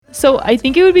So I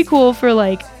think it would be cool for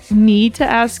like me to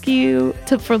ask you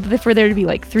for there to be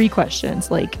like 3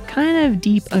 questions, like kind of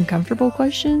deep, uncomfortable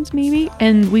questions maybe,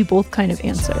 and we both kind of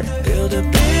answer. Build a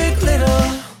big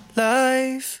little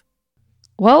life.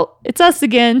 Well, it's us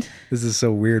again. This is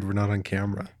so weird. We're not on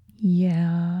camera.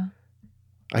 Yeah.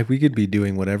 We could be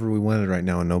doing whatever we wanted right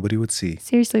now and nobody would see.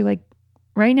 Seriously, like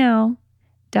right now,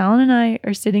 Dallin and I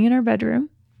are sitting in our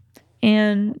bedroom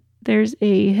and there's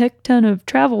a heck ton of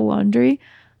travel laundry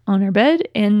on our bed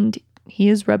and he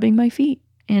is rubbing my feet.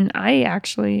 And I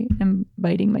actually am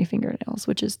biting my fingernails,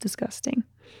 which is disgusting.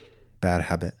 Bad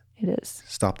habit. It is.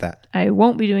 Stop that. I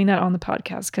won't be doing that on the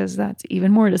podcast because that's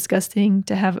even more disgusting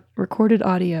to have recorded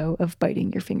audio of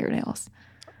biting your fingernails.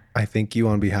 I thank you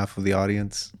on behalf of the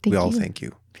audience. Thank we all you. thank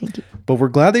you. Thank you. But we're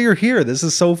glad that you're here. This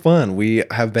is so fun. We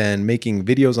have been making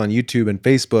videos on YouTube and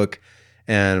Facebook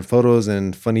and photos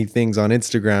and funny things on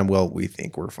Instagram. Well, we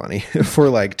think we're funny for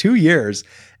like 2 years.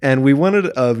 And we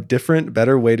wanted a different,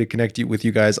 better way to connect with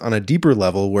you guys on a deeper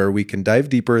level where we can dive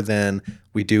deeper than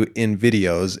we do in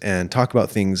videos and talk about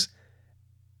things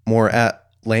more at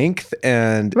length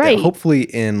and hopefully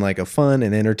in like a fun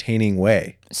and entertaining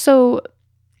way. So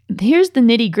here's the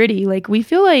nitty gritty. Like we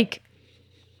feel like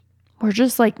we're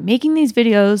just like making these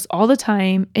videos all the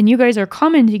time and you guys are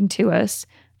commenting to us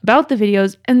about the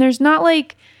videos and there's not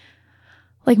like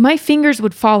my fingers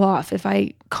would fall off if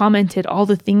I commented all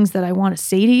the things that I want to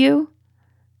say to you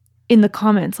in the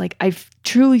comments. Like I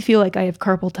truly feel like I have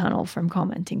carpal tunnel from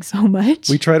commenting so much.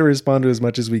 We try to respond to as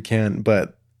much as we can,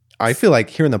 but I feel like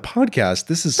here in the podcast,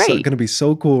 this is going to be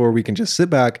so cool where we can just sit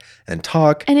back and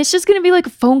talk. And it's just going to be like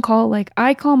a phone call. Like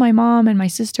I call my mom and my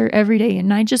sister every day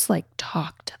and I just like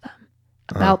talk to them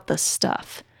about the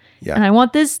stuff. Yeah. And I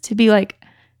want this to be like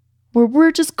where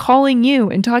we're just calling you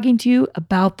and talking to you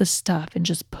about the stuff and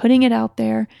just putting it out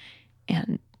there.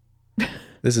 And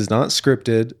this is not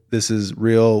scripted. This is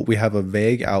real. We have a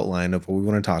vague outline of what we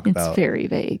want to talk about. It's very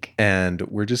vague. And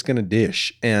we're just going to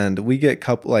dish. And we get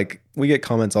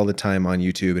comments all the time on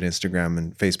YouTube and Instagram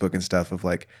and Facebook and stuff of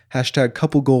like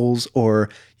 #couple goals or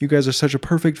you guys are such a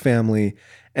perfect family.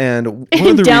 And one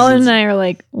of the Dallin reasons, and I are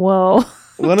like, whoa.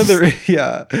 What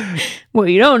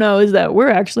you don't know is that we're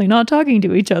actually not talking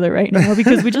to each other right now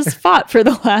because we just fought for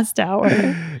the last hour.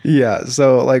 Yeah.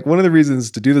 So like one of the reasons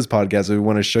to do this podcast is we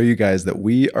want to show you guys that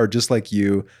we are just like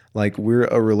you. Like we're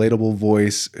a relatable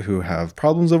voice who have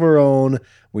problems of our own.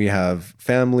 We have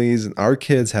families and our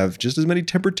kids have just as many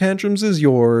temper tantrums as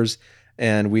yours.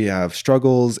 And we have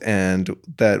struggles and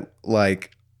that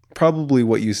like probably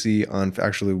what you see on,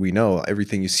 actually we know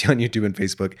everything you see on YouTube and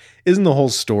Facebook isn't the whole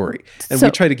story. And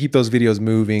we try to keep those videos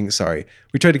moving.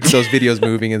 We try to keep those videos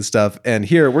moving and stuff. And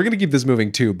here we're going to keep this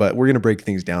moving too, but we're going to break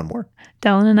things down more.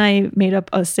 Dallin and I made up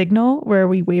a signal where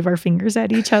we wave our fingers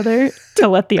at each other to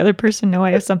let the other person know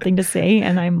I have something to say.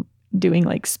 And I'm doing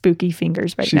like spooky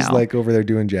fingers now. She's like over there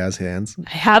doing jazz hands. I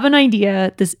have an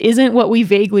idea. This isn't what we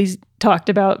vaguely talked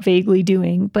about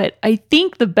doing, but I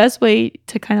think the best way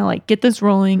to kind of like get this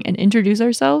rolling and introduce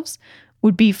ourselves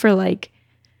would be for like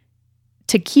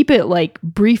to keep it like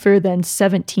briefer than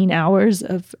 17 hours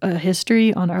of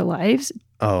history on our lives.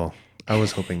 Oh, I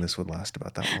was hoping this would last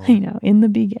about that long. I know, in the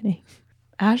beginning.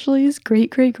 Ashley's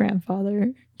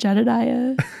great-great-grandfather,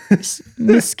 Jedediah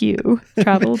Miskew,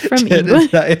 traveled from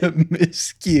England. Jedediah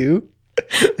Miskew.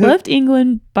 Left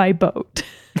England by boat.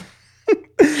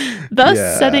 Thus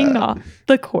setting off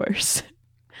the course.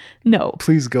 No.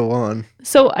 Please go on.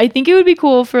 So I think it would be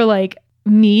cool for like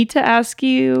me to ask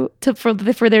you for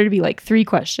there to be like 3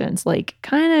 questions, like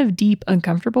kind of deep,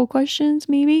 uncomfortable questions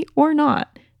maybe, or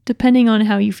not, depending on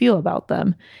how you feel about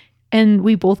them. And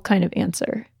we both kind of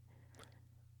answer.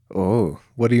 Oh,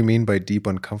 what do you mean by deep,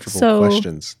 uncomfortable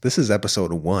questions? This is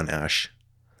episode 1, Ash.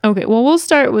 Okay, well, we'll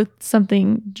start with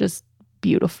something just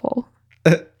beautiful.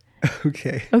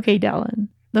 Okay. Okay, Dallin.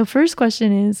 The first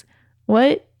question is,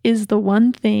 what is the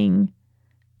one thing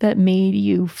that made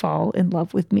you fall in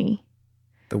love with me?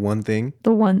 The one thing?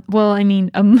 Among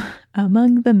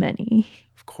the many.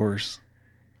 Of course.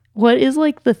 What is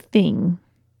like the thing?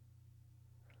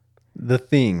 The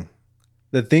thing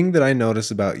that I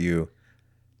noticed about you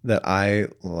that I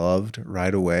loved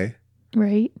right away,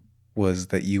 right, was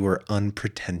that you were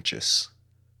unpretentious.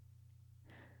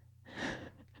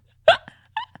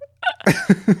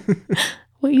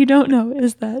 What you don't know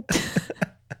is that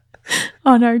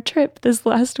on our trip this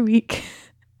last week,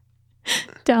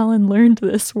 Dallin learned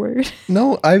this word.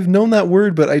 No, I've known that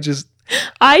word, but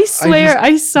I swear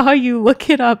I saw you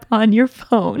look it up on your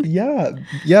phone.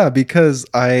 Yeah, because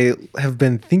I have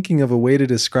been thinking of a way to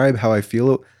describe how I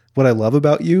feel, what I love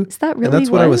about you. Is that really And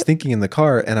that's what I was thinking in the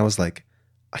car, and I was like,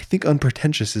 I think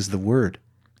unpretentious is the word.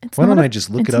 Why don't I just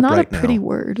look it up right now? It's not a pretty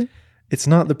word. It's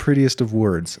not the prettiest of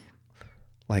words.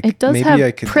 Like It does maybe have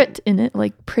I could, prit in it,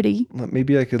 like pretty.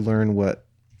 maybe I could learn what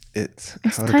It's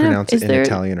how to kind of- pronounce is it in there-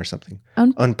 Italian or something.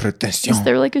 Un- Unpretension. Is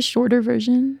there like a shorter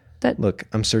version that Look,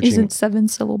 I'm searching. isn't 7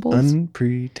 syllables?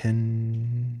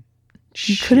 Unpretentious.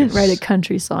 You couldn't write a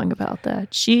country song about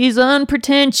that. She's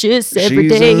unpretentious every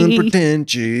She's day.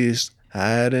 unpretentious,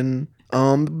 hiding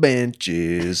on the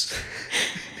benches.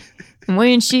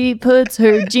 When she puts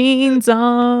her jeans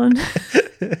on,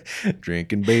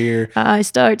 Drinking beer. I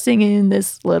start singing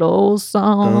this little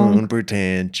song.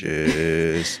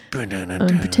 Unpretentious.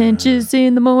 Unpretentious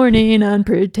in the morning,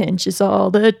 unpretentious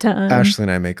all the time. Ashley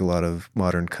and I make a lot of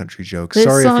modern country jokes. This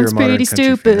Sorry if you're song's a modern pretty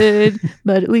country stupid,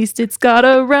 but at least it's got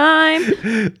a rhyme.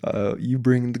 fan. You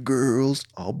bring the girls,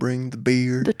 I'll bring the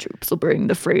beer. The troops will bring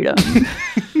the freedom.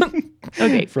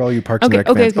 Okay. For all you Parks and Okay, Rec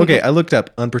okay, fans. okay, Okay, I looked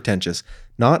up unpretentious.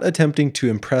 Not attempting to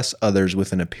impress others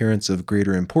with an appearance of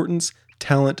greater importance,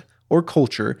 talent, or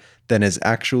culture than is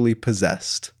actually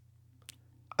possessed.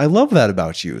 I love that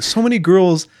about you. So many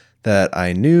girls that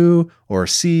I knew or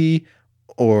see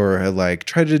or like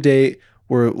tried to date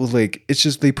were like, it's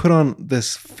just they put on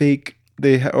this fake,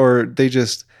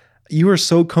 you are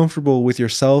so comfortable with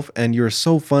yourself and you're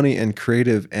so funny and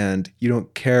creative and you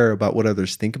don't care about what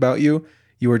others think about you.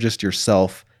 You are just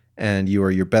yourself and you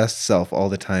are your best self all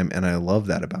the time. And I love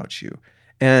that about you.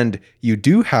 And you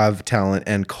do have talent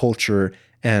and culture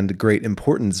and great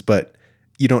importance, but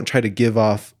you don't try to give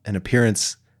off an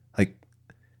appearance like,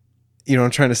 you know what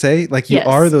I'm trying to say? Like you Yes.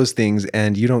 are those things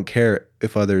and you don't care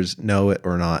if others know it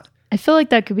or not. I feel like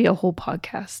that could be a whole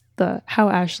podcast. The How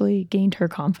Ashley Gained Her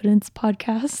Confidence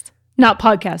podcast. Not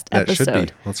podcast, That episode. should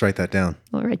be. Let's write that down.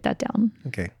 We'll write that down.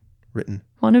 Okay. Written.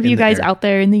 One of In you the guys air. out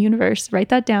there in the universe, write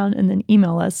that down and then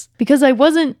email us. Because I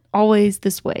wasn't always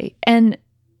this way. And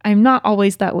I'm not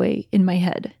always that way in my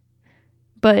head.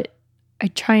 But I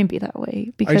try and be that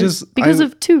way because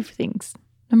of two things.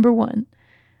 Number one,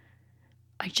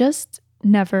 I just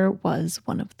never was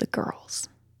one of the girls.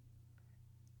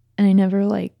 And I never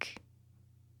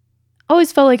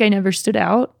always felt like I never stood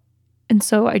out. And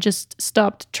so I just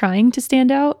stopped trying to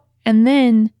stand out. And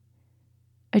then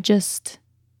I just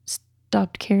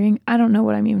stopped caring. I don't know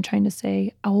what I'm even trying to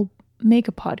say. I'll make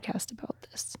a podcast about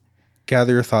this.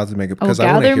 Gather your thoughts and make it I'll because I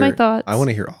want to gather hear my thoughts. I want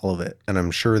to hear all of it. And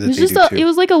I'm sure that It was they just do too. it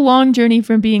was like a long journey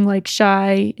from being like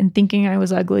shy and thinking I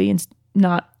was ugly and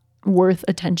not worth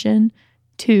attention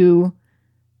to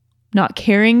not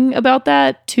caring about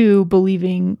that to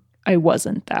believing I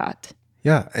wasn't that.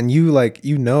 Yeah, and you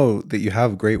know that you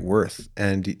have great worth,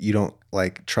 and you don't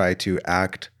like try to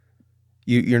act.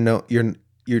 You're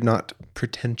not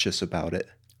pretentious about it.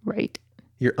 Right.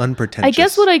 You're unpretentious. I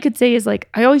guess what I could say is like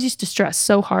I always used to stress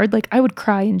so hard. Like I would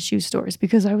cry in shoe stores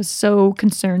because I was so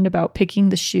concerned about picking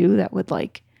the shoe that would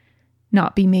like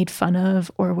not be made fun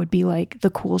of or would be like the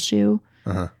cool shoe.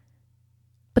 Uh-huh.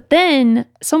 But then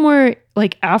somewhere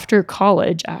like after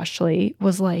college, Ashley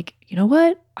was like, you know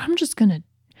what? I'm just going to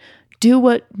do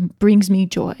what brings me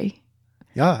joy.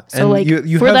 Yeah, So and like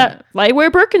you for have, that, I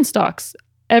wear Birkenstocks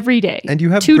every day. and you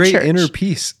have to great church. inner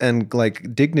peace and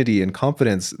like dignity and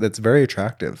confidence that's very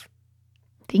attractive.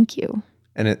 Thank you.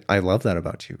 And I love that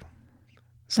about you.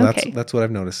 So Okay. that's what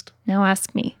I've noticed. Now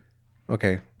ask me.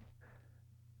 Okay.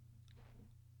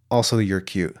 Also, you're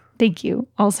cute. Thank you.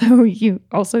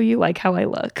 Also you like how I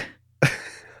look.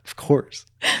 Of course.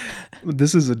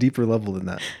 This is a deeper level than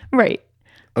that. Right.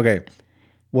 Okay.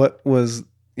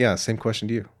 Same question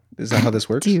to you. Is that how this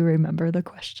works? Do you remember the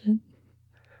question?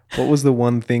 What was the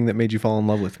one thing that made you fall in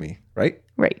love with me? Right?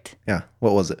 Right. Yeah.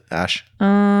 What was it? Ash?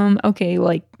 Okay,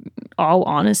 like all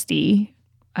honesty,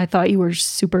 I thought you were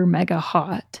super mega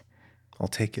hot. I'll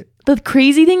take it. The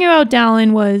crazy thing about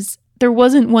Dallin was there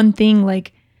wasn't one thing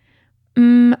like,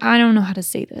 I don't know how to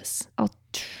say this.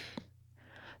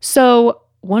 So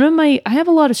I have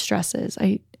a lot of stresses.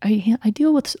 I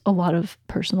deal with a lot of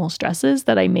personal stresses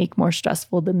that I make more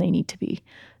stressful than they need to be.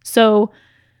 So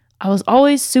I was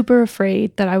always super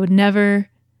afraid that I would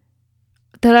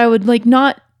like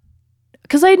not,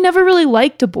 because I had never really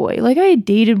liked a boy. Like I had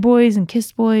dated boys and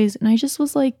kissed boys, and I just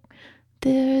was like,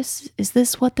 is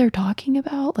this what they're talking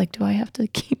about? Like, do I have to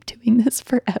keep doing this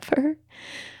forever?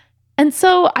 And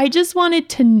so I just wanted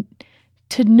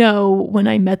to know when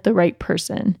I met the right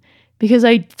person, because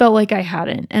I felt like I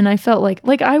hadn't. And I felt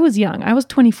like I was young. I was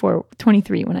 24,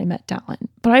 23 when I met Dallin.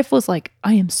 But I was like,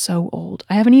 I am so old.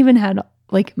 I haven't even had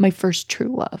like my first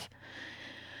true love.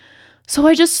 So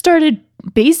I just started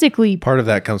basically. Part of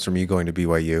that comes from you going to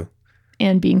BYU.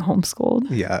 and being homeschooled.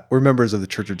 Yeah, we're members of the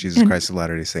Church of Jesus And- Christ of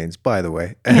Latter-day Saints, by the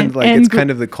way. And, And- like and it's gr-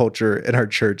 kind of the culture in our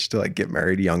church to like get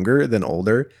married younger than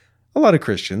older. A lot of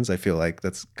Christians, I feel like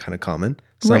that's kind of common.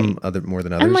 Some Right. other more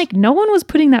than others. And like no one was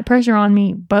putting that pressure on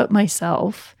me but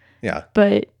myself. yeah.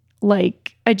 But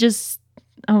like I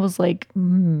was like,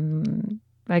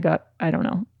 I don't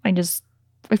know.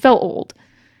 I felt old.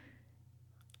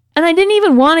 And I didn't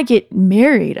even want to get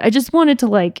married. I just wanted to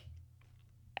like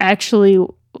actually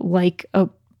like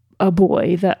a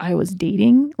boy that I was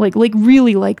dating. Like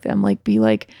really like them. Like be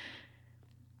like,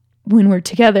 when we're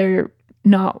together,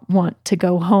 not want to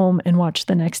go home and watch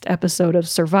the next episode of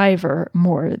Survivor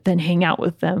more than hang out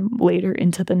with them later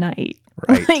into the night.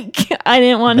 Right. Like I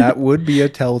didn't want to. That would be a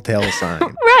telltale sign.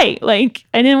 Right. Like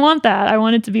I didn't want that. I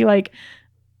wanted to be like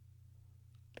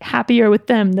happier with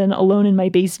them than alone in my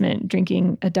basement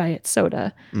drinking a diet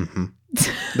soda. hmm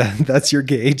That's your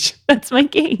gauge. That's my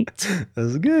gauge.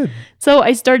 That's good. So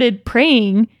I started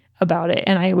praying about it,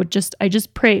 and I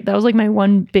just pray. That was like my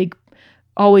one big,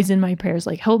 always in my prayers,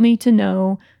 like help me to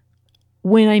know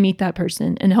when I meet that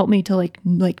person, and help me to like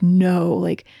know,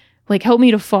 like help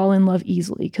me to fall in love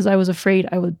easily, because I was afraid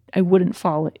I wouldn't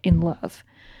fall in love.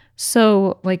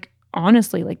 So like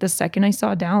honestly, like the second I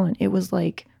saw Dallin, it was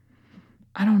like,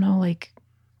 I don't know, like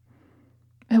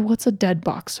what's a dead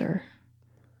boxer?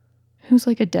 Who's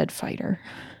like a dead fighter?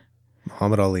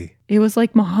 Muhammad Ali. It was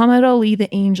like Muhammad Ali,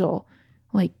 the angel,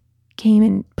 like came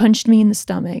and punched me in the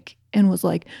stomach and was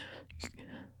like,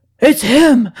 it's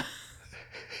him.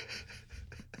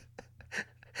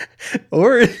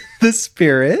 Or the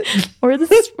spirit. or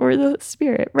the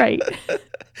spirit. Right.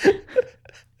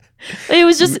 It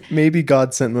was just, Maybe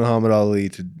God sent Muhammad Ali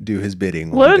to do his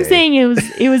bidding. what one I'm day. saying,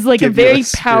 it was like a Give you very a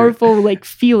spirit. powerful like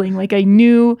feeling. Like I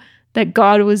knew that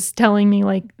God was telling me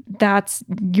like, that's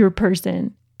your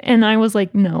person. And I was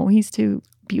like, no, he's too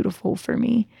beautiful for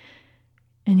me.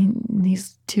 And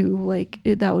he's too like,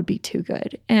 that would be too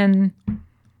good. And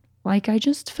like, I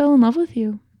just fell in love with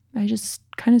you. I just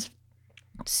kind of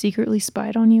secretly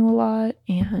spied on you a lot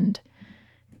and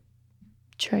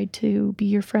tried to be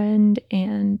your friend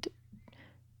and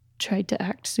tried to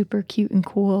act super cute and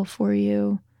cool for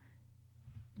you.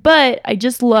 But I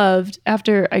just loved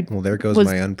Well, there goes was-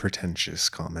 my unpretentious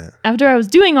comment. after I was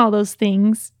doing all those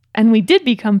things and we did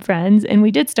become friends and we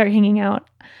did start hanging out,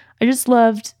 I just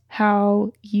loved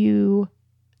how you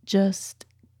just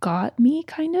got me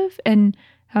kind of, and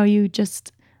how you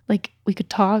just like, we could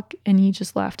talk and you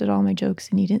just laughed at all my jokes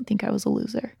and you didn't think I was a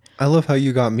loser. I love how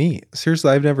you got me.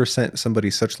 Seriously, I've never sent somebody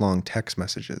such long text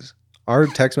messages. Our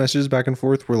text messages back and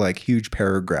forth were like huge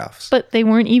paragraphs. But they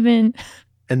weren't even,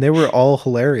 And they were all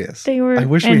hilarious. they were, I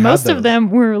wish and we had most of those.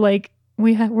 them were like,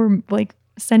 were like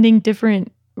sending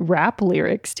different rap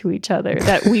lyrics to each other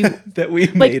that we that we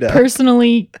like made up.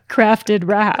 personally crafted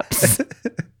raps.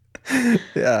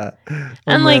 Yeah. Oh,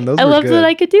 And man, like, those I were loved good. that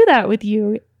I could do that with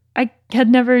you. I had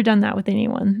never done that with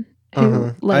anyone who, Uh-huh.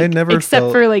 I like, had never except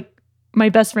felt- for like my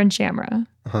best friend Shamra.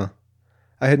 Uh-huh.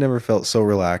 I had never felt so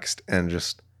relaxed and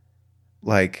just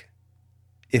like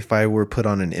if I were put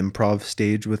on an improv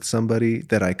stage with somebody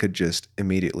that I could just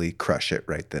immediately crush it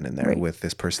right then and there Right. with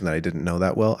this person that I didn't know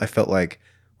that well. I felt like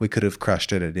we could have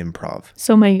crushed it at improv.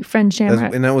 So my friend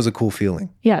Shamra, And that was a cool feeling.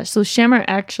 yeah. So Shamra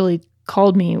actually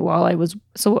called me while I was.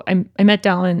 So I met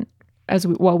Dallin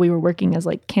while we were working as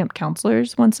like camp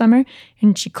counselors one summer,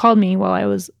 and she called me while I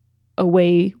was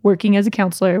away working as a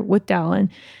counselor with Dallin,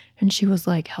 and she was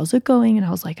like, "How's it going?" And I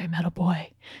was like, "I met a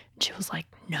boy." And she was like,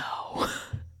 "No."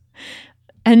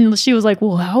 And she was like,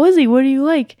 "Well, how is he? What do you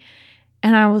like?"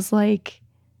 And I was like,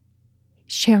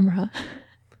 "Shamra,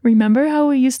 remember how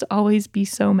we used to always be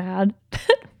so mad?"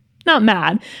 Not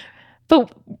mad,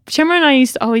 but Shamra and I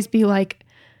used to always be like,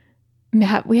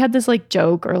 we had this like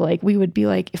joke, or like we would be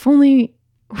like, if only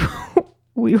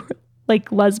we were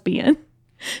like lesbian,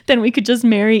 then we could just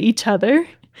marry each other.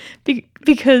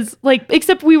 Because like,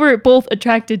 except we were both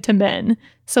attracted to men.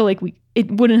 So like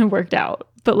it wouldn't have worked out.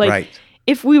 But like, right.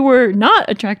 if we were not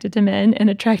attracted to men and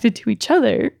attracted to each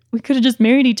other, we could have just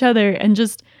married each other and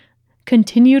just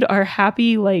continued our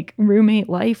happy like roommate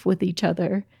life with each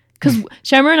other. Because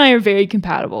Shamra and I are very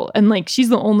compatible, and like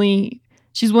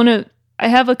I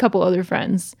have a couple other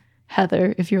friends,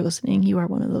 Heather, if you're listening, you are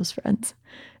one of those friends,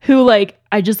 who like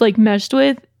I just like meshed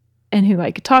with, and who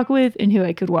I could talk with, and who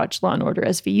I could watch Law and Order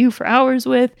SVU for hours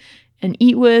with and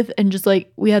eat with, and just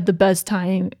like we had the best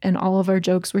time, and all of our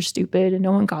jokes were stupid and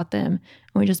no one got them,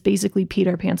 and we just basically peed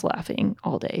our pants laughing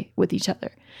all day with each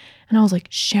other. And I was like,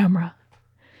 Shamra,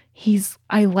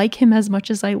 I like him as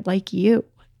much as I like you.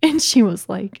 And she was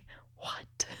like,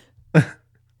 what?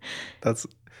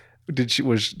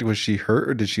 Was she hurt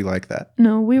or did she like that?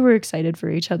 No, we were excited for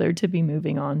each other to be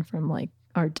moving on from like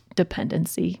our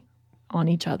dependency on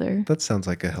each other. That sounds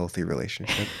like a healthy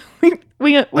relationship.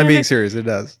 I'm being serious. It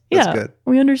does. That's yeah, good.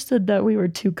 we understood that we were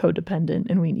too codependent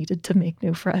and we needed to make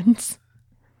new friends.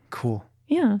 Cool.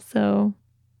 Yeah, so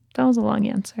that was a long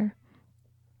answer.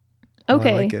 Well,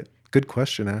 Okay. I like it. Good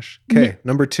question, Ash. Okay,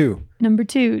 number 2. Number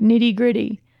 2, nitty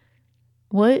gritty.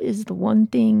 What is the one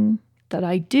thing that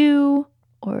I do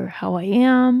or how I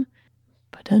am,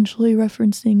 potentially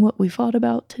referencing what we fought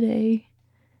about today,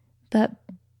 that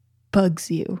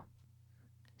bugs you?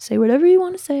 Say whatever you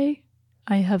want to say.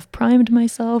 I have primed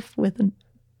myself with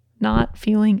not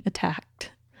feeling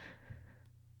attacked.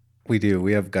 We do.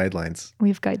 We have guidelines We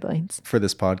have guidelines. for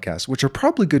this podcast, which are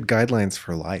probably good guidelines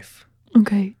for life.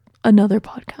 Okay, another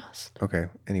podcast. Okay,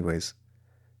 anyways.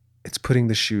 It's putting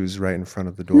the shoes right in front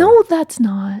of the door. No, that's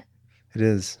not. It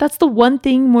is. That's the one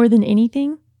thing more than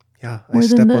anything. Yeah. More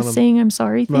than the saying I'm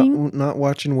sorry thing. Not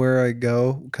watching where I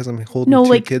go because I'm holding No, two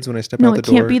like- kids when I step No, out the it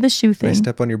door. can't be the shoe And I thing.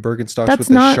 step on your Birkenstocks That's with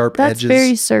the not. sharp That's edges.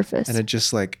 very surface. And it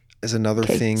just like is another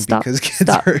Okay, thing stop, because kids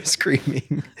stop. are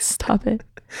screaming. Stop it.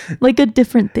 Like a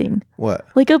different thing. What?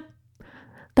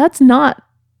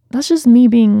 That's just me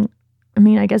being, I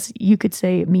mean, I guess you could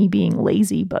say me being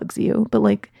lazy bugs you, but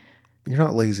like, You're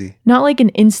not lazy. not like an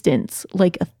instance,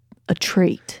 like a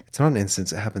trait. It's not an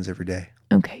instance. It happens every day.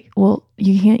 Okay. Well,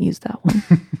 you can't use that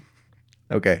one.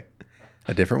 Okay.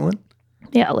 A different one?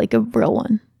 Yeah, like a real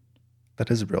one. That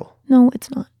is real. No, it's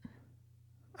not.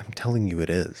 I'm telling you it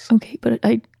is. Okay, but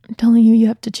I'm telling you, you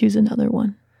have to choose another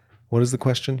one. What is the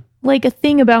question? Like a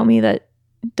thing about me that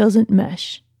doesn't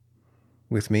mesh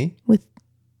With me? with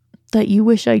that you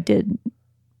wish I did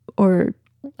or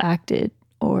acted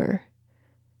or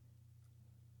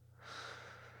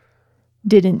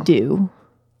didn't do,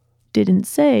 didn't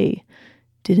say,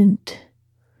 didn't.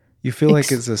 You feel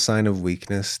like it's a sign of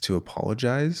weakness to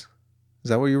apologize? Is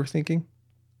that what you were thinking?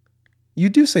 You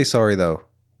do say sorry though,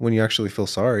 when you actually feel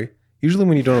sorry. Usually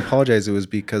when you don't apologize, it was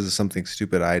because of something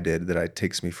stupid I did that it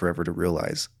takes me forever to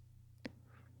realize.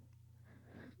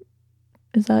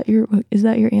 Is that your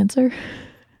answer?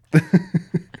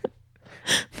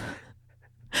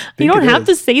 You don't have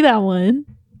to say that one.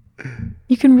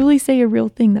 You can really say a real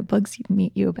thing that bugs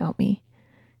you about me.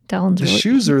 Dylan's The really,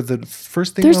 shoes are the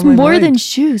first thing There's on my more mind. than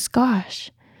shoes.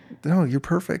 Gosh. No, you're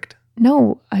perfect.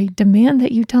 No, I demand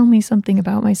that you tell me something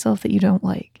about myself that you don't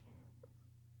like.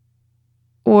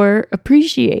 Or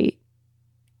appreciate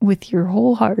with your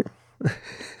whole heart.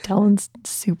 Dylan's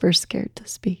super scared to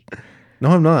speak.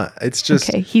 No, I'm not. It's just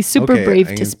Okay, he's super okay, brave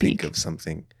I to can speak. Think of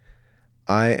something.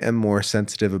 I am more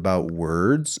sensitive about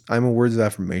words. I'm a words of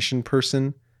affirmation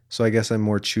person, so I guess I'm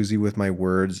more choosy with my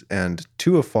words, and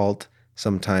to a fault,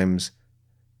 sometimes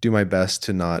do my best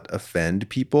to not offend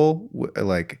people,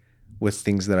 like with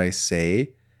things that I say.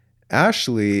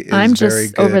 Ashley is I'm very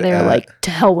just good over there at, like,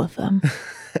 to hell with them.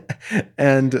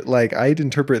 and like I'd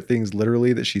interpret things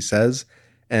literally that she says,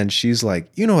 and she's like,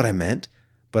 you know what I meant,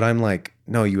 but I'm like,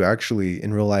 no, you actually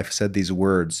in real life said these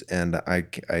words, and I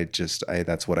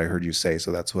that's what I heard you say,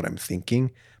 so that's what I'm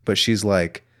thinking. But she's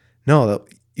like, no,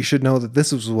 you should know that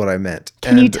this is what I meant.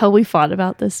 Can you tell we fought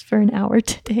about this for an hour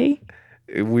today?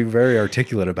 We're very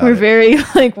articulate about We're it. very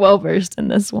like well versed in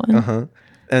this one. Uh-huh.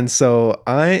 And so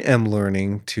I am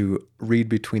learning to read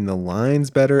between the lines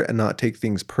better and not take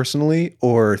things personally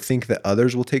or think that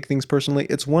others will take things personally.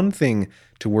 It's one thing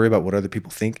to worry about what other people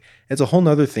think. It's a whole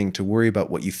nother thing to worry about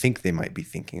what you think they might be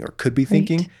thinking or could be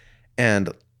thinking. And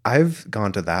I've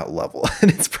gone to that level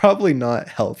and it's probably not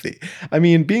healthy. I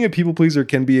mean, being a people pleaser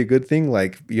can be a good thing.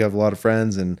 Like you have a lot of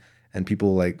friends and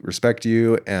people like respect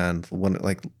you and want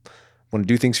to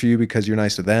do things for you because you're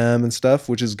nice to them and stuff,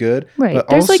 which is good. Right. But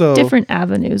There's also, like different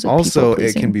avenues of also, it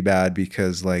people-pleasing. can be bad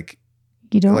because like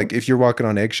You don't like if you're walking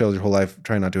on eggshells your whole life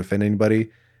trying not to offend anybody,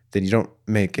 then you don't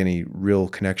make any real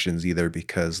connections either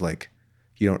because like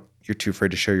you're too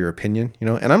afraid to share your opinion, you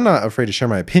know? And I'm not afraid to share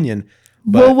my opinion.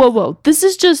 But whoa. This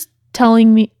is just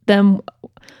telling me them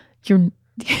you're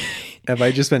have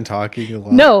I just been talking a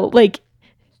lot? no, like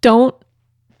don't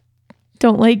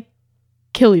like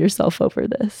kill yourself over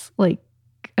this. Like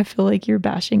I feel like you're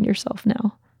bashing yourself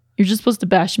now. You're just supposed to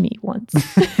bash me once.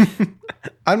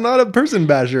 I'm not a person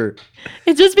basher.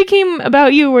 It just became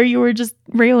about you where you were just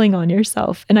railing on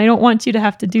yourself. And I don't want you to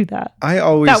have to do that. I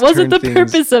always That wasn't the turn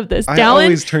things- purpose of this. I Dallin,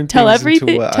 always turn tell things everything.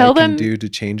 into what Tell I can them. do to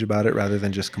change about it rather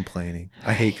than just complaining.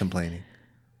 I hate complaining.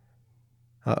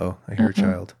 Uh-oh, I hear a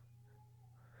child.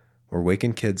 We're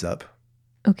waking kids up.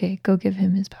 Okay, go give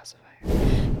him his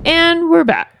pacifier. And we're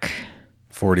back.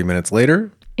 40 minutes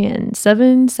later. And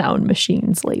 7 sound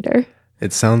machines later.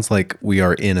 It sounds like we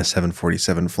are in a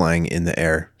 747 flying in the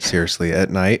air. Seriously, at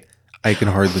night, I can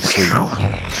hardly sleep.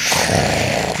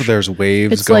 There's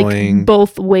waves It's going. like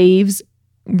both waves,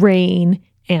 rain,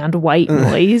 and white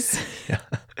noise.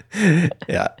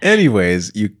 Yeah.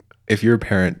 Anyways, if you're a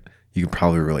parent, you can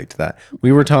probably relate to that.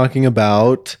 We were talking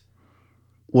about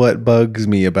what bugs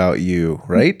me about you,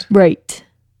 right? Right.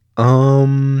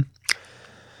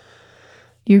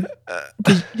 You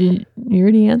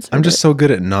already answered. I'm just so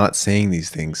good at not saying these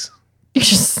things. You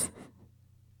just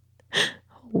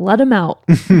let them out.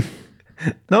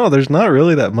 No, there's not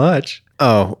really that much.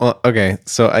 Oh, well, okay.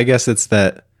 So I guess it's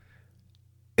that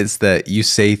you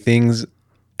say things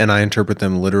and I interpret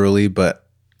them literally, but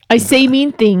I say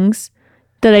mean things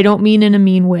that I don't mean in a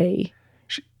mean way.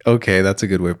 okay, that's a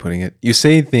good way of putting it. You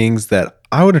say things that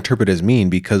I would interpret as mean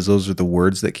because those are the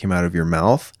words that came out of your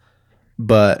mouth,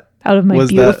 but Out of my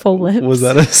beautiful lips. Was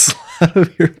that out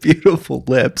of your beautiful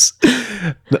lips,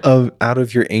 out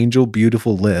of your angel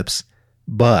beautiful lips?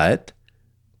 But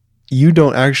you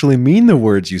don't actually mean the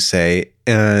words you say,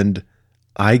 and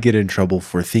I get in trouble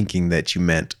for thinking that you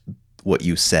meant what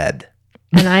you said.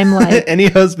 And I'm like, any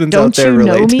husbands don't out there you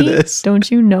know relate to me? this? Don't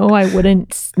you know I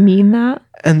wouldn't mean that?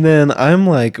 And then I'm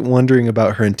like wondering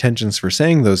about her intentions for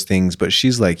saying those things, but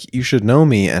she's like, you should know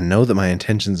me and know that my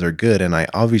intentions are good, and I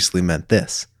obviously meant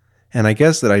this. And I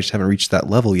guess that I just haven't reached that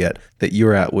level yet that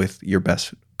you're at with your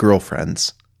best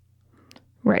girlfriends.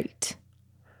 Right.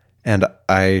 And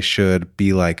I should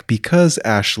be like, because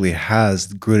Ashley has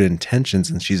good intentions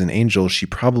and she's an angel, she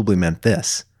probably meant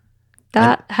this.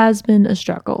 That has been a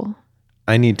struggle.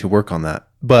 I need to work on that.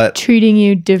 But Treating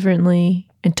you differently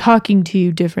and talking to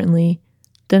you differently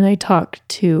than I talk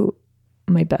to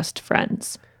my best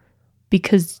friends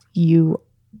because you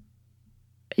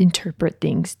interpret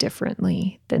things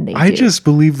differently than they do. I just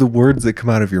believe the words that come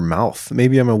out of your mouth.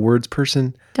 Maybe I'm a words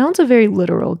person. Don's a very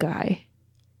literal guy.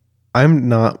 I'm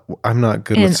not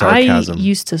good with sarcasm. I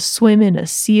used to swim in a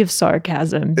sea of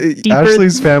sarcasm deeper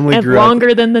Ashley's family and grew up-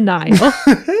 longer than the Nile.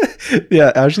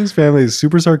 Yeah, Ashley's family is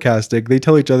super sarcastic. They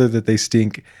tell each other that they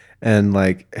stink and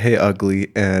like, hey,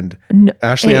 ugly. And No,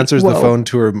 Ashley hey, answers the whoa. phone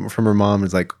to her from her mom and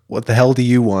is like, what the hell do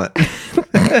you want?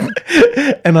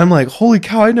 And I'm like, holy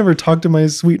cow, I never talked to my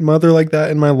sweet mother like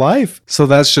that in my life. So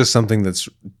that's just something that's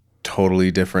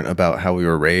totally different about how we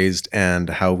were raised and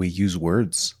how we use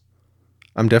words.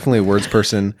 I'm definitely a words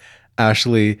person.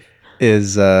 Ashley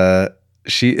is,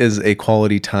 she is a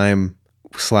quality time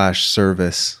 /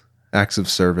 service, acts of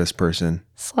service person.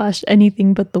 /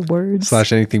 anything but the words.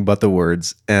 / anything but the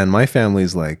words. And my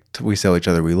family's like, we tell each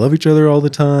other we love each other all the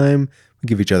time. We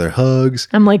give each other hugs.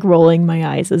 I'm like rolling my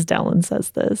eyes as Dallin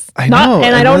says this. I know,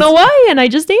 And I and don't know that's- why. And I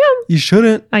just am. You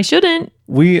shouldn't. I shouldn't.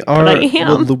 We are, I am.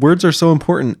 well, the words are so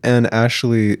important. And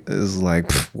Ashley is like,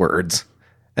 "Pff, words."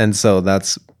 And so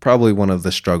that's probably one of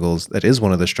the struggles. That is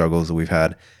one of the struggles that we've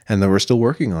had and that we're still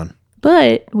working on.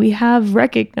 But we have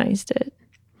recognized it.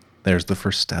 There's the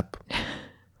first step.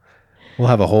 We'll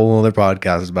have a whole other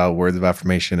podcast about words of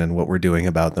affirmation and what we're doing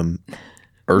about them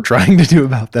or trying to do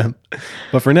about them.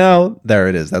 But for now, there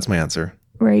it is. That's my answer.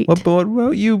 Right. What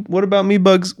about you? What about me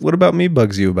bugs? What about me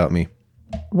bugs you about me?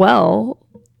 Well,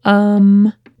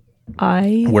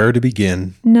 Where to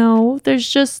begin? no, there's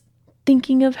just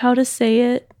thinking of how to say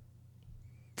it.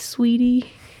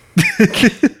 Sweetie,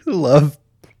 Love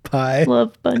pie,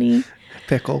 love bunny.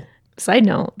 pickle. Side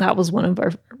note, that was one of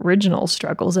our original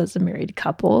struggles as a married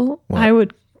couple. What? I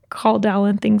would call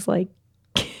Dallin things like,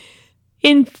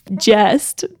 in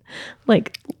jest,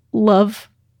 like love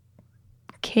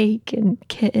cake and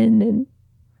kitten and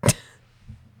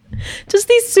just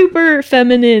these super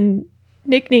feminine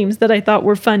nicknames that I thought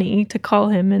were funny to call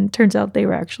him. And turns out they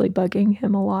were actually bugging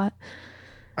him a lot.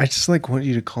 I just like want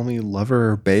you to call me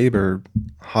lover or babe or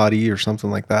hottie or something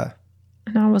like that.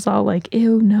 And I was all like,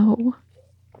 ew, no.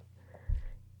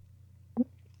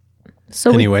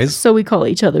 Anyways. So we call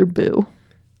each other Boo.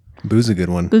 Boo's a good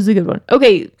one. Boo's a good one.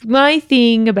 Okay, my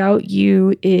thing about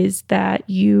you is that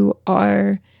you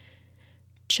are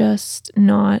just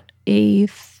not a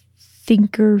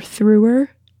thinker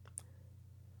througher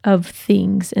of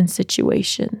things and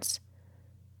situations.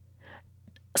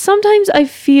 Sometimes I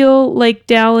feel like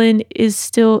Dallin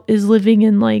is living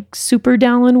in like super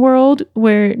Dallin world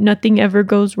where nothing ever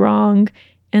goes wrong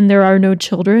and there are no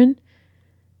children.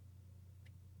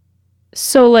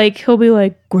 So like he'll be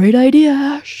like, great idea,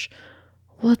 Ash.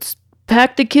 Let's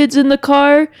pack the kids in the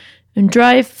car and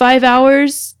drive 5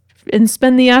 hours and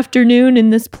spend the afternoon in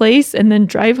this place and then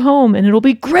drive home and it'll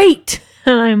be great.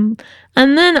 And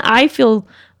then I feel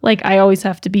like I always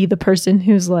have to be the person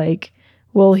who's like,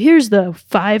 well, here's the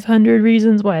 500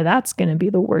 reasons why that's going to be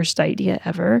the worst idea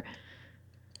ever.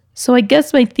 So I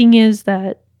guess my thing is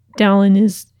that Dallin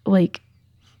is like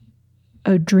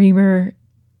a dreamer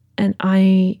and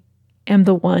I am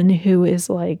the one who is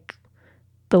like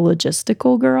the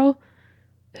logistical girl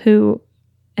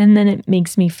and then it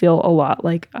makes me feel a lot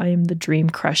like I am the dream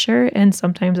crusher. And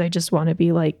sometimes I just want to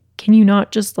be like, can you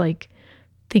not just like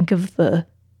think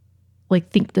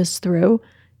this through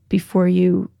before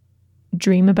you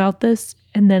dream about this?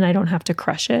 And then I don't have to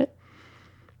crush it.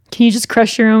 Can you just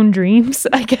crush your own dreams?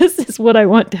 I guess is what I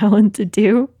want Dallin to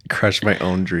do. Crush my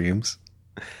own dreams.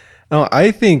 No,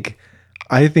 I think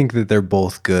that they're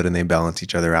both good and they balance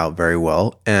each other out very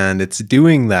well. And it's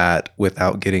doing that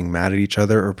without getting mad at each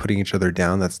other or putting each other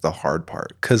down. That's the hard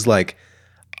part. Because like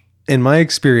in my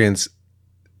experience,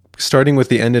 starting with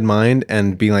the end in mind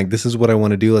and being like, this is what I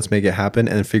want to do. Let's make it happen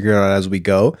and figure it out as we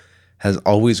go has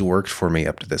always worked for me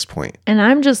up to this point. And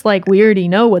I'm just like, we already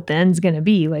know what the end's going to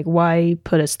be. Like, why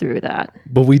put us through that?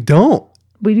 But we don't.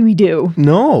 We do.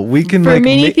 No, we can For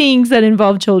many things that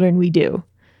involve children, we do.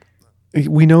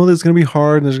 We know that it's going to be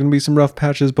hard and there's going to be some rough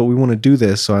patches, but we want to do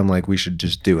this. So I'm like, we should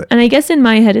just do it. And I guess in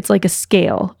my head, it's like a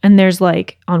scale. And there's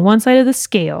like on one side of the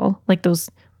scale, like those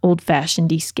old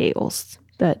fashioned scales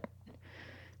that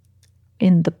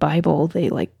in the Bible, they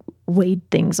like weighed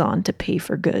things on to pay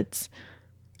for goods.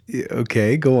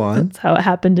 Okay, go on. That's how it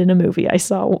happened in a movie I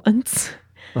saw once.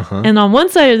 Uh-huh. And on one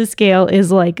side of the scale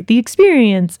is like the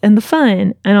experience and the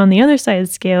fun. And on the other side of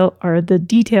the scale are the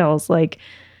details like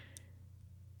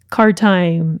car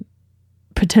time,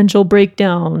 potential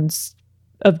breakdowns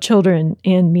of children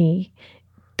and me,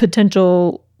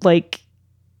 potential like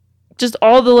just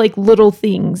all the like little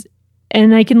things.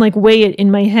 And I can like weigh it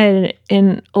in my head.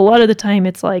 And a lot of the time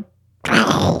it's like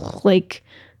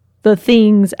the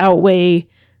things outweigh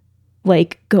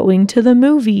like going to the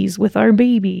movies with our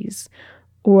babies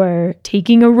or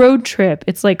taking a road trip.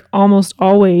 It's like almost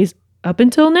always up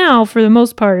until now, for the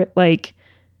most part, like,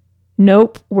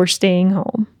 nope, we're staying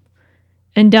home.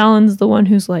 And Dallin's the one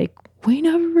who's like, we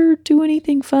never do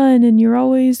anything fun. And you're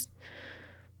always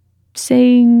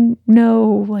saying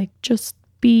no, like just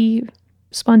be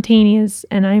spontaneous.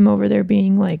 And I'm over there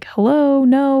being like, hello,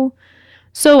 no.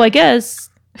 So I guess...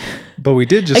 But we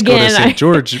did just go to St.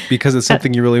 George because it's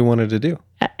something you really wanted to do.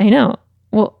 I know.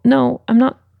 Well, no, I'm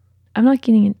not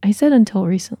getting it. I said until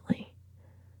recently.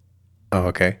 Oh,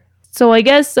 okay. So I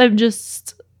guess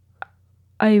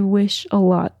I wish a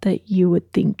lot that you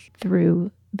would think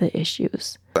through the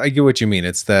issues. I get what you mean.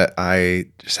 It's that I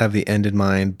just have the end in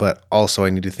mind, but also I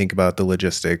need to think about the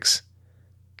logistics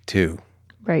too.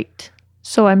 Right.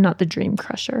 So I'm not the dream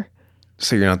crusher.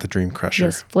 So you're not the dream crusher.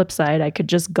 Yes, flip side, I could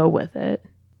just go with it.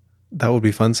 That would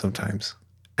be fun sometimes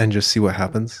and just see what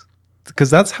happens. Because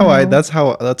that's what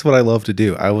I love to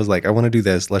do. I was like, I want to do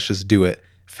this. Let's just do it.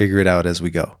 Figure it out as we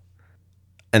go.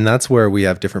 And that's where we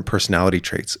have different personality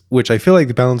traits, which I feel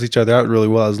like balance each other out really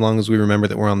well as long as we remember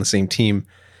that we're on the same team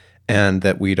and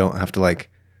that we don't have to like,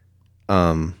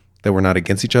 that we're not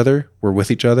against each other. We're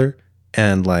with each other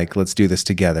and like, let's do this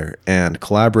together. And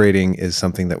collaborating is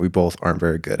something that we both aren't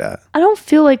very good at. I don't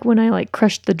feel like when I like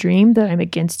crushed the dream that I'm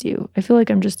against you. I feel like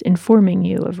I'm just informing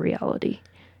you of reality.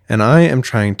 And I am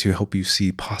trying to help you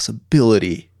see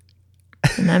possibility.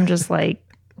 And I'm just like,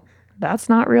 that's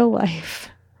not real life.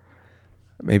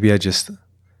 Maybe I just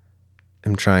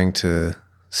am trying to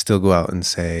still go out and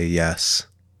say yes,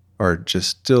 or just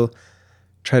still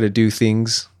try to do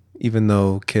things, even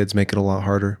though kids make it a lot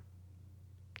harder.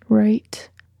 Right.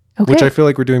 Okay. Which I feel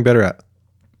like we're doing better at.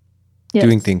 Yes.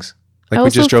 Doing things. Like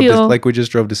we just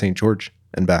drove to St. George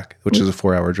and back, which is a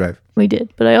 4-hour drive. We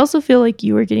did. But I also feel like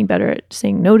you were getting better at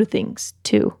saying no to things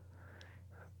too.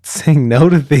 Saying no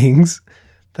to things?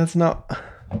 That's not...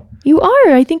 You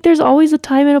are. I think there's always a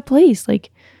time and a place. Like,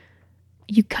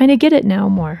 you kind of get it now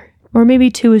more. Or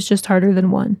maybe 2 is just harder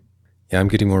than 1. Yeah, I'm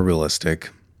getting more realistic.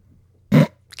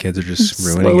 Kids are just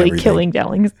ruining slowly everything. Killing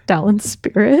Dallin's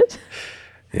spirit.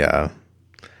 Yeah.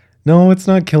 No, it's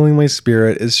not killing my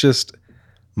spirit. It's just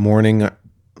mourning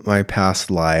my past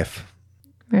life.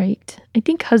 Right. I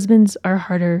think husbands are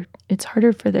harder. It's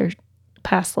harder for their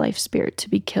past life spirit to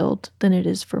be killed than it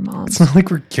is for moms. It's not like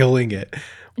we're killing it.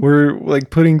 We're like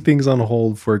putting things on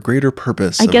hold for a greater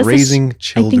purpose of raising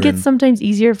children. I think it's sometimes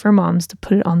easier for moms to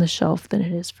put it on the shelf than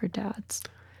it is for dads.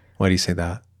 Why do you say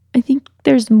that? I think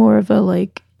there's more of a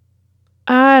like,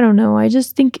 I don't know. I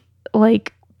just think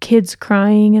like kids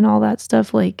crying and all that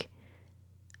stuff, like,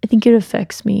 I think it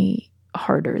affects me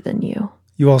harder than you.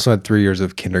 You also had 3 years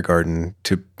of kindergarten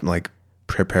to like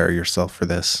prepare yourself for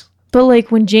this. But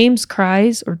like when James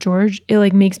cries or George, it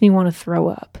like makes me want to throw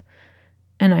up.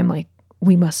 And I'm like,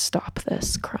 we must stop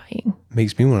this crying.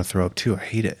 Makes me want to throw up too. I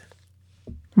hate it.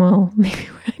 Well, maybe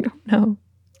I don't know.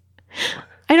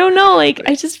 I don't know. Like,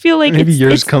 I just feel like Maybe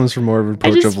yours it's comes from more of an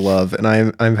approach just- of love, and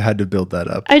I've had to build that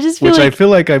up. I just feel which like I feel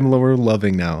like we're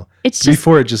loving now. it's just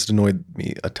Before it just annoyed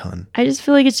me a ton. I just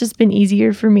feel like it's just been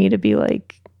easier for me to be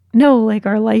like, no, like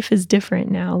our life is different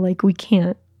now. Like we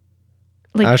can't.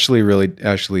 Like- Ashley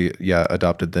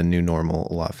adopted the new normal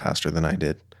a lot faster than I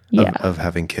did Yeah. of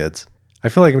having kids. I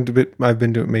feel like I've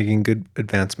been making good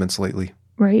advancements lately.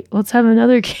 Right. Let's have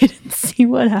another kid and see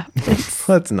what happens.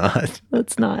 Let's not.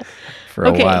 Let's not. For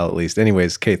Okay. a while at least.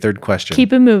 Anyways, okay, third question.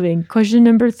 Keep it moving. Question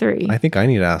number 3. I think I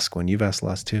need to ask one. You've asked the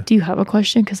last two. Do you have a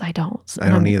question? Because I don't. I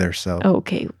don't either, so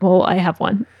Okay. Well, I have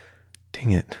one.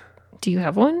 dang it. Do you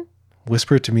have one?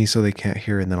 Whisper it to me so they can't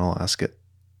hear and then I'll ask it.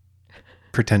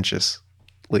 Pretentiously.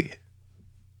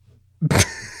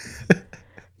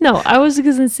 No, I was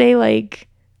going to say like,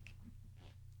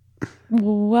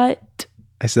 what?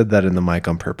 I said that in the mic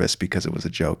on purpose because it was a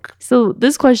joke. So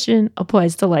this question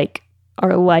applies to like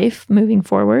our life moving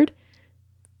forward.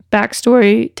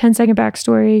 Backstory, 10-second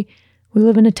backstory. We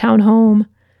live in a townhome.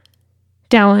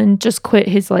 Dallin just quit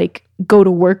his like go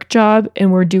to work job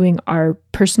and we're doing our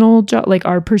personal job, like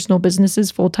our personal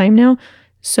businesses full time now.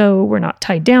 So we're not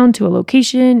tied down to a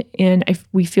location. And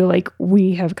we feel like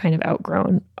we have kind of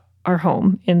outgrown our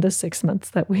home in the 6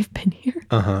 months that we've been here.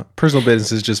 Personal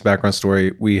business is just background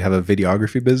story. We have a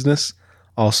videography business.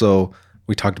 Also,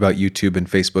 we talked about YouTube and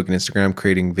Facebook and Instagram,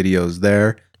 creating videos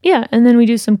there. Yeah. And then we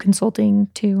do some consulting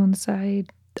too on the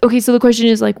side. Okay. So the question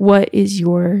is like, what is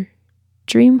your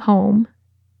dream home?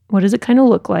 What does it kind of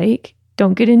look like?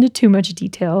 Don't get into too much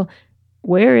detail.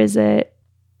 Where is it?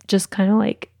 Just kind of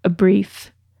like a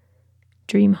brief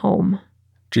dream home.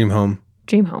 Dream home,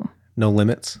 Dream home. no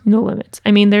limits. No limits.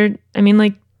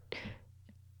 Like,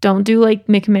 don't do like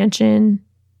McMansion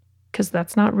because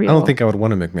that's not real. I don't think I would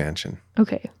want a McMansion.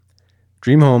 Okay.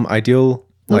 Dream home, ideal,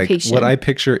 like Location. what I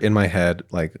picture in my head,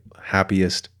 like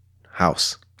happiest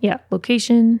house, Yeah.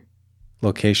 Location.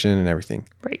 location and everything.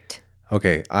 Right.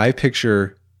 Okay, I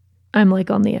picture I'm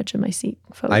like on the edge of my seat,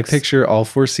 folks. I picture all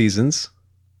 4 seasons.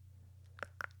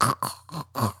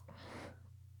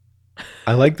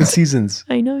 I like the seasons.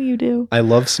 I know you do. I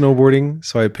love snowboarding,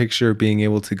 so I picture being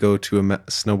able to go to a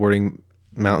snowboarding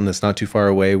mountain that's not too far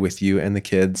away with you and the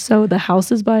kids. So the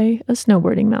house is by a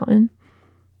snowboarding mountain.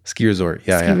 Ski resort,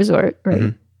 yeah, Ski yeah. resort, right?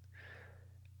 Mhm.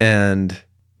 And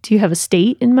Do you have a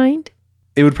state in mind?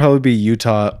 it would probably be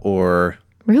Utah or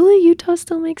Really? Utah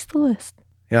still makes the list.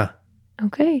 yeah,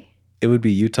 Okay. it would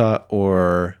be Utah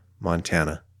or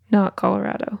Montana. Not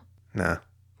Colorado. Nah,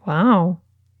 Wow.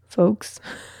 Folks.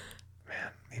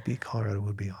 maybe Colorado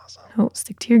would be awesome. Oh,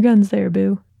 stick to your guns there,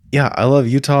 boo. Yeah, I love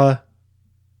Utah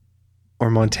or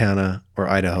Montana or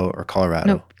Idaho or Colorado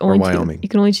No, or only Wyoming. 2. You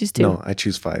can only choose 2. No, I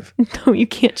choose 5. No, you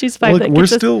can't choose 5. Look, That we're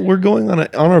gets us- we're going on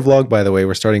our vlog, by the way.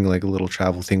 We're starting like a little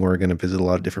travel thing where we're going to visit a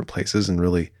lot of different places and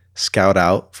really scout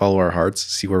out, follow our hearts,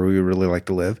 see where we would really like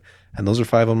to live. And those are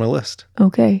 5 on my list.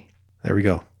 Okay. There we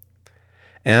go.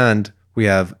 And we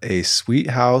have a sweet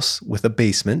house with a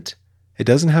basement. It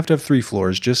doesn't have to have 3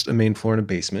 floors, just a main floor and a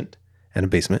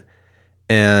basement.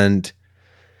 And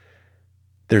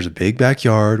there's a big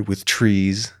backyard with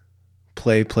trees,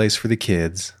 play place for the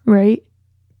kids, Right.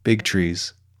 big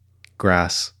trees,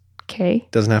 grass. Okay.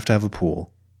 Doesn't have to have a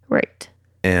pool. Right.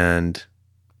 And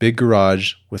big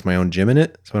garage with my own gym in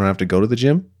it, so I don't have to go to the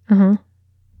gym. Uh-huh.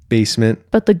 Basement.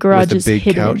 But the garage a is big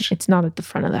hidden. couch. It's not at the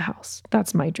front of the house.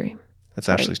 That's my dream. That's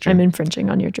Sorry, Ashley's I'm dream. infringing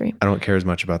on your dream. I don't care as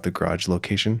much about the garage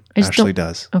location. I just Ashley don't-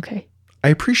 does. Okay. I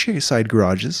appreciate side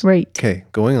garages. Right. Okay,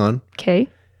 going on. Okay.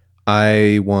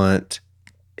 I want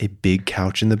a big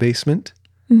couch in the basement.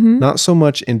 Mm-hmm. Not so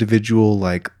much individual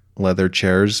like leather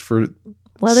chairs for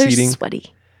Leather's seating.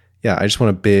 sweaty. Yeah, I just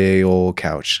want a big old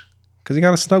couch because you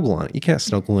got to snuggle on it. You can't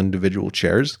snuggle in individual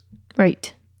chairs.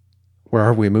 Right. Where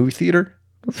are we? A movie theater?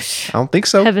 I don't think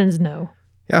so. Heavens no.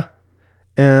 Yeah.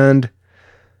 And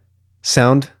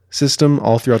sound system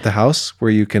all throughout the house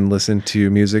where you can listen to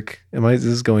music. This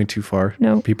is going too far.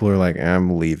 No. People are like,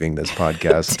 I'm leaving this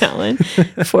podcast. Talon.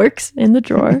 Forks in the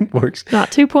drawer. Works.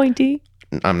 Not too pointy.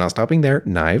 I'm not stopping there.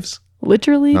 Knives,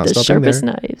 Literally Not the stopping sharpest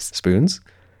there. knives. spoons.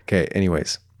 Okay.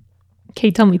 Anyways,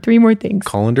 Okay, tell me 3 more things.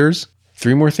 colanders.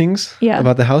 3 more things Yeah.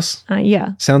 about the house.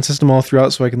 Yeah. Sound system all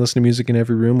throughout so I can listen to music in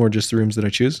every room or just the rooms that I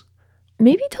choose.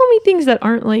 Maybe tell me things that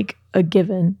aren't like a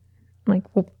given. Like,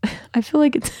 well, I feel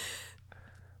like it's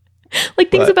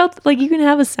like things What? about like you can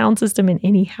have a sound system in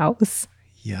any house,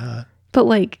 Yeah. but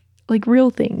like real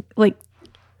thing. Like,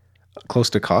 Close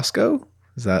to Costco?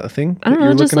 Is that a thing I don't that know,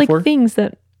 you're just looking like for? things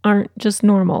that aren't just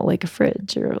normal, like a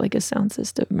fridge or like a sound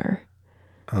system or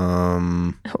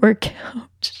Um, a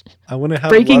couch. I want to have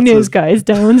Breaking lots news, of- guys.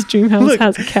 Dylan's dream house Look,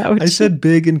 has a couch. I said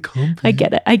big and comfy. I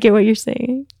get it. I get what you're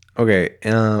saying. Okay,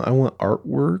 I want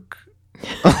artwork.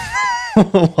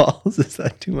 Walls, is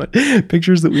that too much?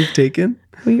 Pictures that we've taken?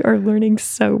 We are learning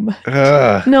so much.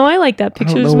 Ugh, No, I like that. I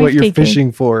Pictures don't know we've what you're taken.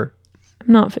 fishing for.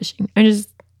 I'm not fishing. I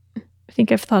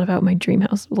think I've thought about my dream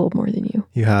house a little more than you.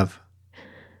 You have.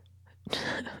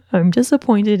 I'm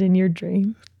disappointed in your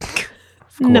dream.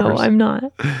 Of No, course. I'm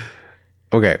not.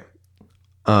 Okay.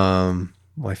 Well,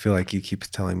 I feel like you keep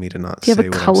telling me to not Do you say have a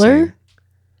what I'm color? saying.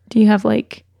 Do you have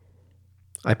like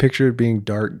I picture it being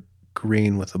dark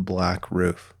green with a black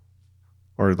roof,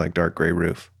 or like dark gray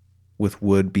roof with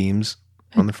wood beams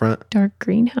on the front. dark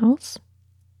greenhouse?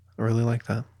 I really like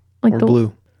that. Like Or the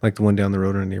blue, like the one down the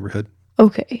road in our neighborhood.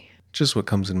 Okay. Just what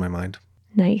comes in my mind.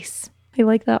 Nice. I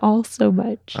like that all so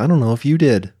much. I don't know if you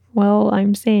did. Well,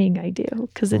 I'm saying I do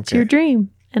because it's your Okay. dream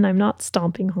and I'm not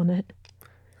stomping on it.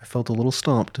 I felt a little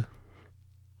stomped.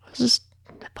 I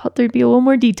thought there'd be a little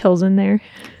more details in there.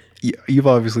 You've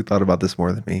obviously thought about this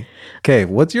more than me. Okay,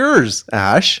 what's yours,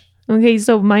 Ash? Okay,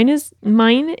 so mine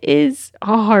is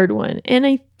a hard one. And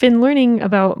I've been learning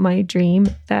about my dream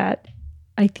that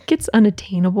I think it's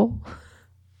unattainable.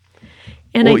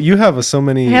 And Well, you have so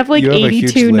many. I have like you have a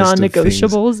huge 82 list of things.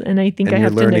 non-negotiables and I think and I you're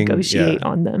have learning- to negotiate yeah.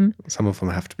 on them. Some of them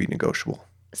have to be negotiable.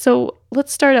 So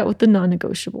let's start out with the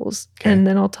non-negotiables. Okay. And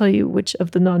then I'll tell you which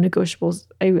of the non-negotiables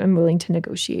I'm willing to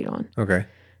negotiate on. Okay.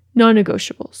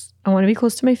 Non-negotiables. I want to be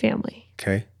close to my family.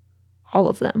 Okay. All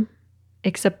of them.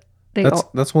 Except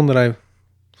That's one that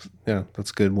that's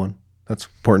a good one. That's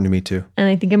important to me too. and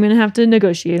I think I'm going to have to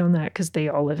negotiate on that because they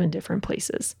all live in different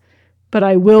places. But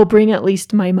I will bring at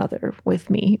least my mother with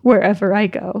me wherever I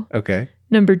go. Okay.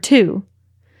 Number 2,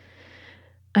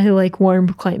 I like warm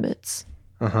climates.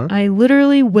 Uh-huh. I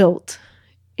literally wilt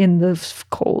in the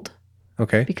cold,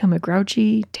 Okay. become a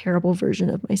grouchy, terrible version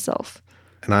of myself.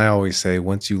 And I always say,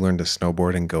 once you learn to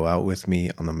snowboard and go out with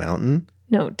me on the mountain,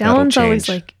 No, That'll Dallin's always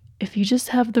change. like, if you just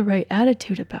have the right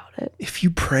attitude about it. if you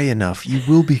pray enough, you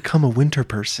will become a winter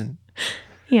person.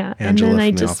 Yeah. Angela and then I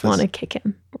from The just Office. want to kick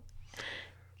him.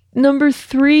 Number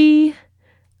 3,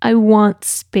 I want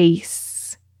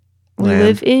space. We Land.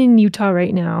 live in Utah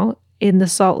right now in the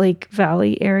Salt Lake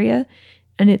Valley area,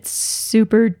 and it's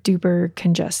super duper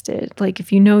congested. Like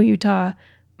if you know Utah,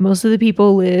 most of the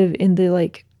people live in the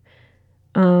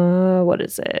what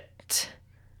is it?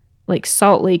 Like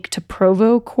Salt Lake to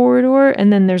Provo corridor,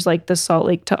 and then there's like the Salt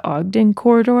Lake to Ogden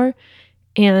corridor,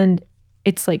 and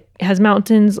it's like it has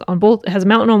mountains on both. It has a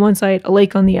mountain on one side, a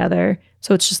lake on the other.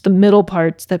 So it's just the middle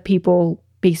parts that people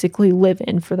basically live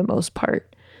in for the most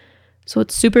part. So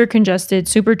it's super congested,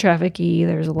 super trafficy.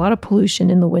 There's a lot of pollution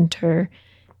in the winter,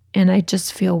 and I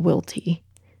just feel wilty.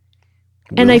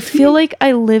 And I Wilty? feel like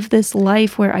I live this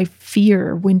life where I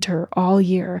fear winter all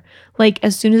year. Like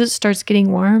as soon as it starts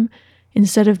getting warm,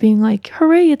 instead of being like,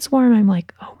 hooray, it's warm, I'm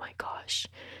like, oh my gosh.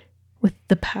 With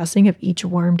the passing of each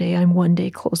warm day, I'm one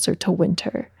day closer to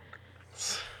winter.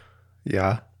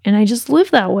 Yeah. And I just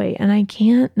live that way. And I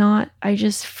can't not, I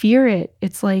just fear it.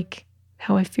 It's like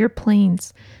how I fear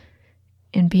planes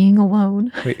and being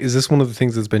alone. Wait, is this one of the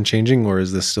things that's been changing, or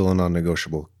is this still a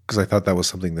non-negotiable? Because I thought that was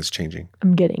something that's changing.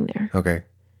 I'm getting there. Okay.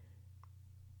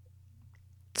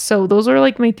 So those are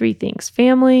like my 3 things.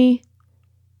 Family,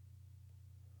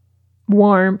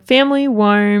 warm,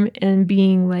 and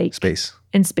being like Space.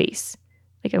 and space.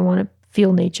 Like I want to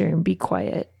feel nature and be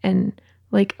quiet. And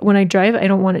like when I drive, I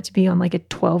don't want it to be on like a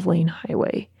 12-lane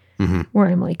highway Mm-hmm. where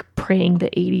I'm like praying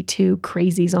the 82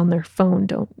 crazies on their phone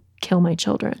don't kill my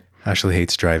children. Ashley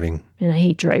hates driving. And I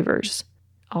hate drivers,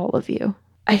 all of you.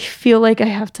 I feel like I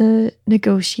have to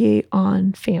negotiate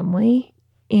on family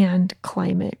and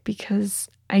climate because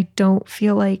I don't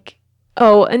feel like,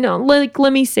 oh, and no, like,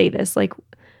 let me say this. Like,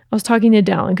 I was talking to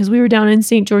Dallin because we were down in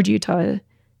St. George, Utah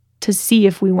to see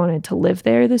if we wanted to live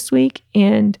there this week.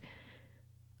 And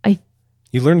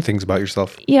You learn things about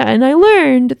yourself. yeah, and I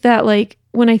learned that like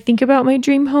when I think about my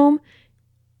dream home,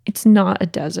 it's not a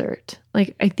desert.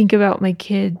 Like I think about my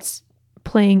kids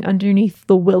playing underneath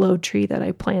the willow tree that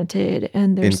I planted,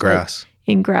 and there's In grass.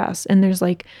 in grass, and there's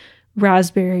like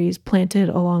raspberries planted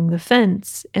along the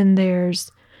fence, and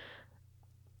there's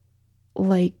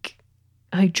like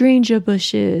hydrangea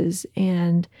bushes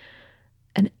and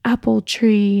an apple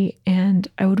tree, and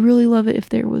I would really love it if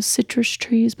there was citrus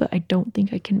trees, but I don't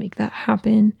think I can make that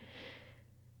happen.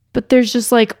 But there's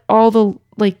just like all the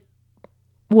like,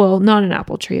 well, not an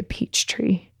apple tree, a peach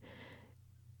tree.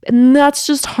 And that's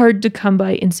just hard to come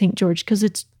by in St. George because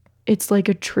it's like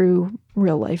a true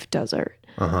real life desert.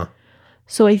 Uh-huh.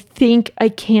 So I think I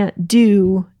can't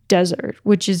do desert,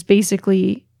 which is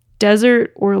basically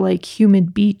desert or like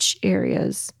humid beach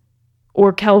areas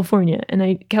or California.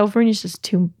 And California's just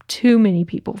too many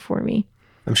people for me.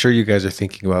 I'm sure you guys are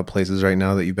thinking about places right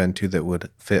now that you've been to that would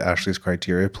fit Ashley's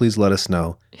criteria. Please let us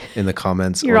know in the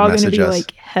comments You're or all going to message be us.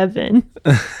 like heaven.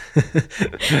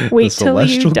 Wait till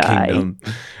you die. Kingdom.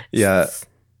 Yeah.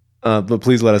 But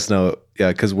please let us know.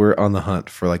 Yeah, because we're on the hunt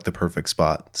for like the perfect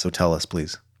spot. So tell us,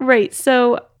 please. Right.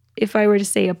 So if I were to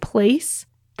say a place,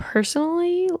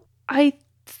 personally, I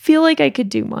feel like I could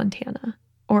do Montana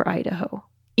or Idaho.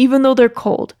 Even though they're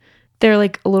cold, they're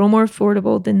like a little more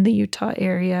affordable than the Utah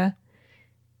area.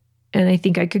 And I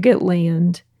think I could get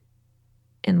land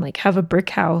and like have a brick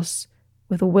house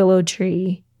with a willow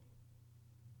tree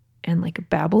and like a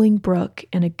babbling brook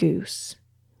and a goose.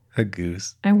 A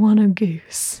goose. I want a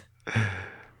goose.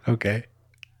 Okay.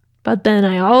 But then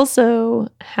I also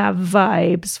have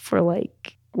vibes for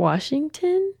like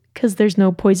Washington because there's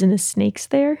no poisonous snakes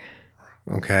there.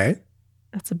 Okay.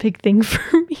 That's a big thing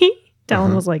for me.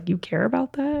 Dallin was like, you care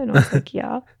about that? And I was like,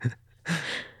 yeah.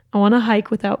 I want to hike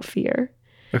without fear.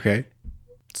 Okay.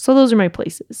 So those are my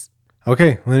places.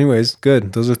 Okay. Well, anyways,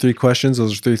 good. Those are 3 questions.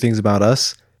 Those are 3 things about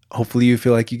us. Hopefully you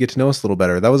feel like you get to know us a little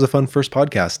better. That was a fun first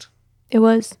podcast. It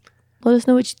was. Let us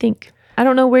know what you think. I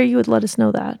don't know where you would let us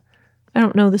know that. I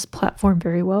don't know this platform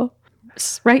very well.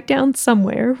 Just write down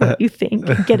somewhere what you think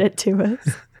and get it to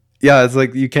us. Yeah, it's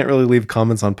like you can't really leave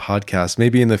comments on podcasts.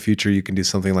 Maybe in the future you can do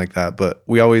something like that. But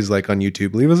we always like on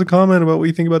YouTube, leave us a comment about what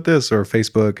you think about this, or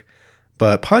Facebook.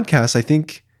 But podcasts, I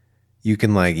think you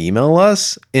can like email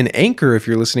us. In Anchor, if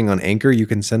you're listening on Anchor, you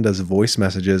can send us voice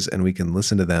messages and we can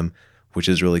listen to them, which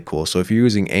is really cool. So if you're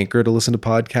using Anchor to listen to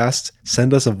podcasts,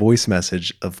 send us a voice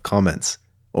message of comments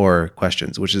or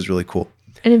questions, which is really cool.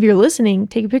 And if you're listening,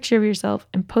 take a picture of yourself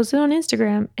and post it on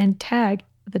Instagram and tag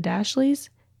the Dashleys,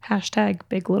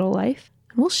 #BigLittleLife,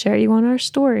 and we'll share you on our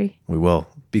story. We will,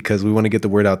 because we want to get the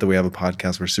word out that we have a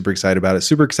podcast. We're super excited about it.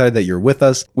 Super excited that you're with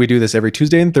us. We do this every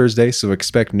Tuesday and Thursday, so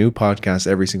expect new podcasts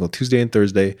every single Tuesday and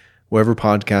Thursday, wherever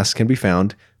podcasts can be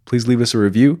found. Please leave us a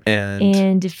review.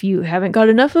 And if you haven't got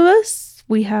enough of us,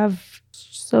 we have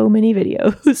so many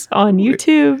videos on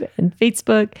YouTube and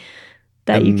Facebook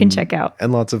that you can check out.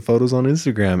 And lots of photos on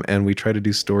Instagram. And we try to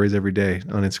do stories every day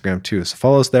on Instagram too. So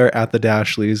follow us there at the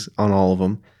Dashleys on all of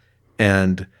them.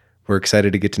 And we're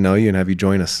excited to get to know you and have you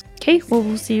join us. Okay, well,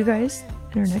 we'll see you guys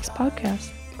in our next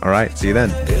podcast. All right. See you then.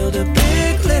 Build a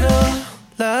big little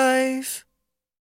life.